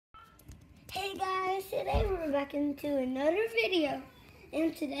Hey guys, today we're back into another video,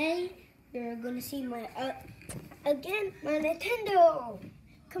 and today you're gonna see my Nintendo.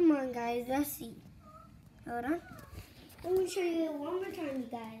 Come on guys, let's see. Hold on. Let me show you one more time,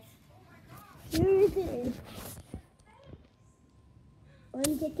 guys. Here it is. Let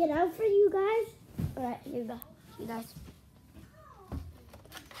me take it out for you guys. Alright, here you go. You guys.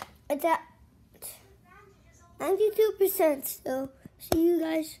 It's at 92%, so see you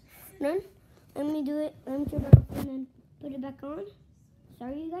guys done. Let me do it. Let me turn it off and then put it back on.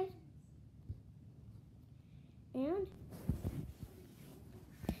 Sorry, you guys. And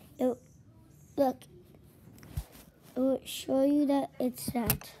look, it will show you that it's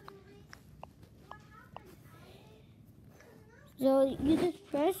set. So you just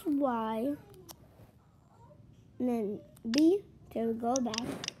press Y and then B to go back.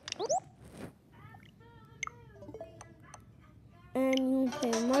 And you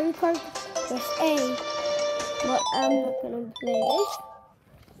play Mario Kart, press A. But I'm not gonna play this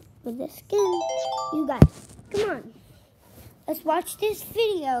with the skin. You guys, come on. Let's watch this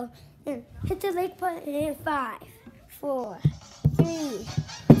video and hit the like button in 5, 4, 3,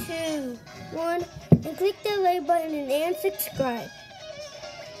 2, 1, and click the like button and subscribe.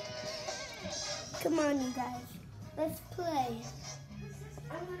 Come on, you guys. Let's play.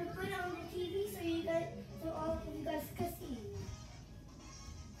 I'm gonna put it on the TV so all of you guys can see.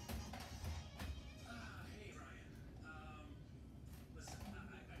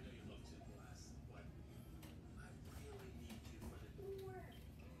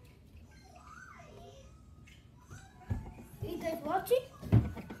 You guys watching?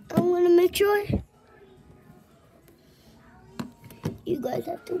 I'm gonna make sure you guys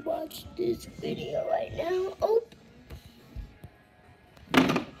have to watch this video right now. Oh,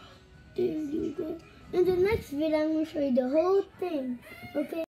 there you go. In the next video, I'm gonna show you the whole thing. Okay.